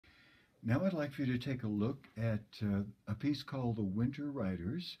Now I'd like for you to take a look at a piece called The Winter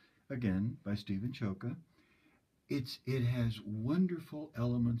Riders, again by Csoka. It has wonderful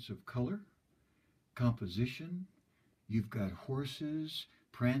elements of color, composition. You've got horses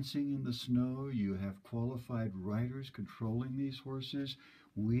prancing in the snow. You have qualified riders controlling these horses.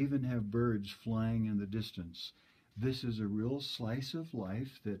 We even have birds flying in the distance. This is a real slice of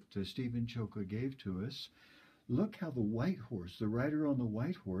life that Csoka gave to us. Look how the white horse, the rider on the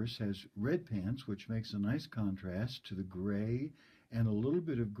white horse, has red pants, which makes a nice contrast to the gray and a little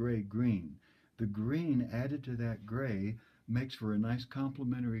bit of gray-green. The green added to that gray makes for a nice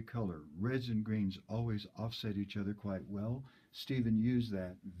complementary color. Reds and greens always offset each other quite well. Stephen used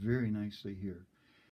that very nicely here.